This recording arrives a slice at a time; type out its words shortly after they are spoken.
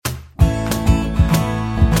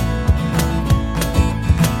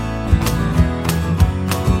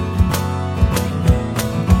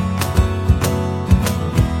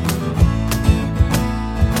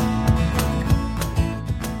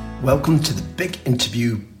welcome to the big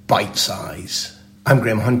interview BITESIZE. I'm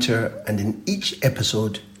Graham Hunter, and in each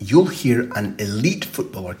episode you'll hear an elite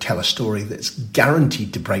footballer tell a story that's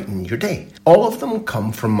guaranteed to brighten your day. All of them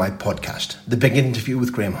come from my podcast, The Big Interview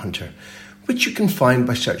with Graham Hunter, which you can find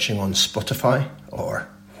by searching on Spotify or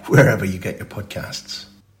wherever you get your podcasts.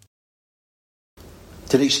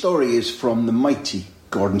 Today's story is from the mighty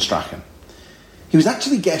Gordon Strachan. He was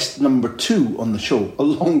actually guest number 2 on the show a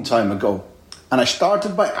long time ago. And I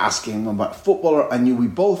started by asking him about a footballer I knew we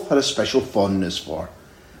both had a special fondness for,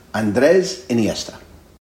 Andres Iniesta.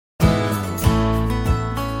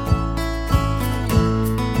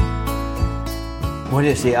 What do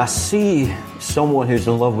you say? I see someone who's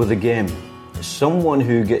in love with the game, someone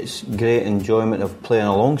who gets great enjoyment of playing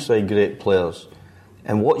alongside great players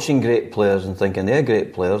and watching great players and thinking they're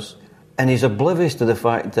great players, and he's oblivious to the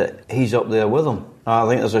fact that he's up there with them. I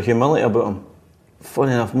think there's a humility about him.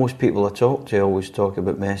 Funny enough, most people I talk to always talk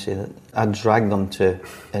about Messi. That I dragged them to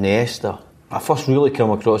Iniesta. I first really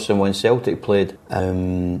came across him when Celtic played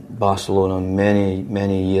Barcelona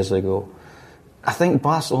many years ago. I think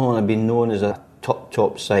Barcelona had been known as a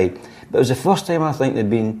top side, but it was the first time I think they'd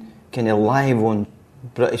been kind of live on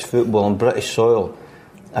British football and British soil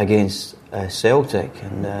against Celtic.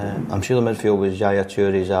 And I'm sure the midfield was Yaya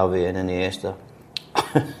Toure, Xavi and Iniesta.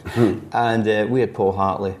 And we had Paul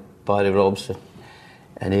Hartley, Barry Robson,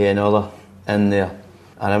 and another in there.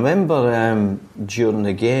 I remember during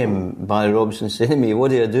the game, Barry Robson saying to me,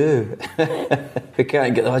 "What do you do?" We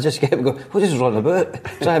can't get them. I just kept going, "We'll just run about,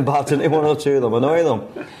 try and bat into one or two of them, annoy them."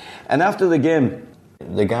 And after the game,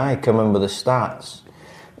 the guy came in with the stats.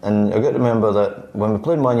 And I've got to remember that when we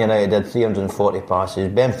played Man United, did 340 passes.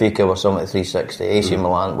 Benfica were something like 360. AC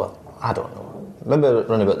Milan were, I don't know, maybe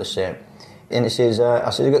around about the same. And it says, I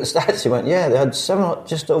said, "You got the stats?" He went, "Yeah, they had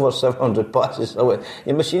just over 700 passes." I went,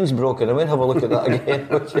 "Your machine's broken." I went, "Have a look at that again."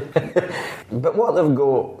 But what they've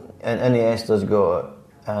got, and Iniesta's got,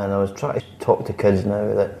 and I was trying to talk to kids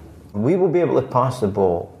now, that we will be able to pass the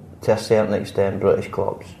ball to a certain extent, British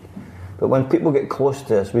clubs. But when people get close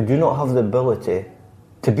to us, we do not have the ability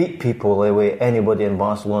to beat people the way anybody in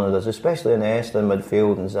Barcelona does, especially Iniesta in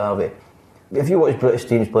midfield and Xavi. If you watch British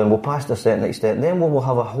teams playing, we'll pass to a certain extent, then we'll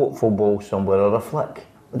have a hopeful ball somewhere or a flick.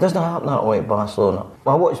 It doesn't happen that way at Barcelona.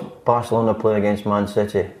 I watched Barcelona play against Man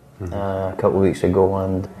City a couple of weeks ago,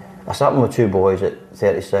 and I sat with 2 boys at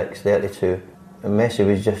 36, 32, and Messi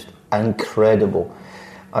was just incredible.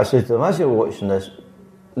 I said to them, as you're watching this,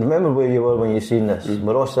 remember where you were when you seen this.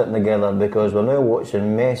 We're all sitting together because we're now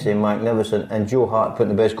watching Messi, Magnificent, and Joe Hart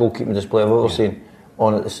putting the best goalkeeping display I've ever seen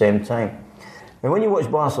on at the same time. And when you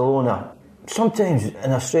watch Barcelona, sometimes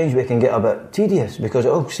in a strange way it can get a bit tedious because it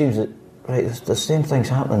all seems that, right, the same thing's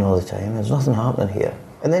happening all the time, there's nothing happening here.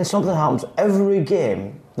 And then something happens every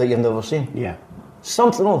game that you've never seen. Yeah.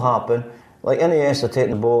 Something will happen, like Iniesta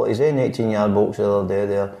taking the ball, he's in 18-yard box the other day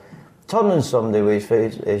there, turning somebody with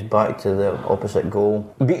his back to the opposite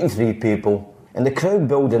goal, beating 3 people, and the crowd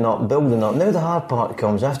building up. Now the hard part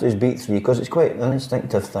comes after he's beat 3, because it's quite an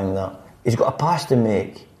instinctive thing that. He's got a pass to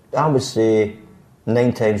make. I would say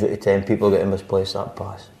 9 times out of 10 people are going to misplace that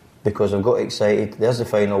pass because they've got excited. There's the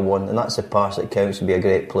final one, and that's the pass that counts to be a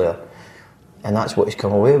great player. And that's what he's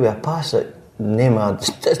come away with, a pass that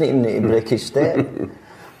Neymar doesn't even need to break his step.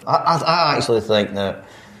 I actually think that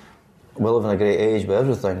we live in a great age with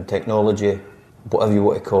everything, technology, whatever you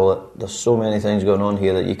want to call it. There's so many things going on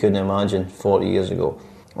here that you couldn't imagine 40 years ago.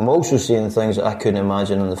 I'm also seeing things that I couldn't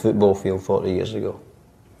imagine on the football field 40 years ago.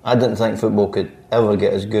 I didn't think football could ever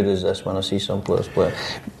get as good as this when I see some players play.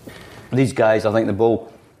 These guys, I think the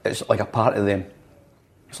ball, it's like a part of them.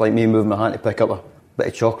 It's like me moving my hand to pick up a bit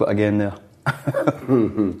of chocolate again there.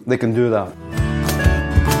 They can do that.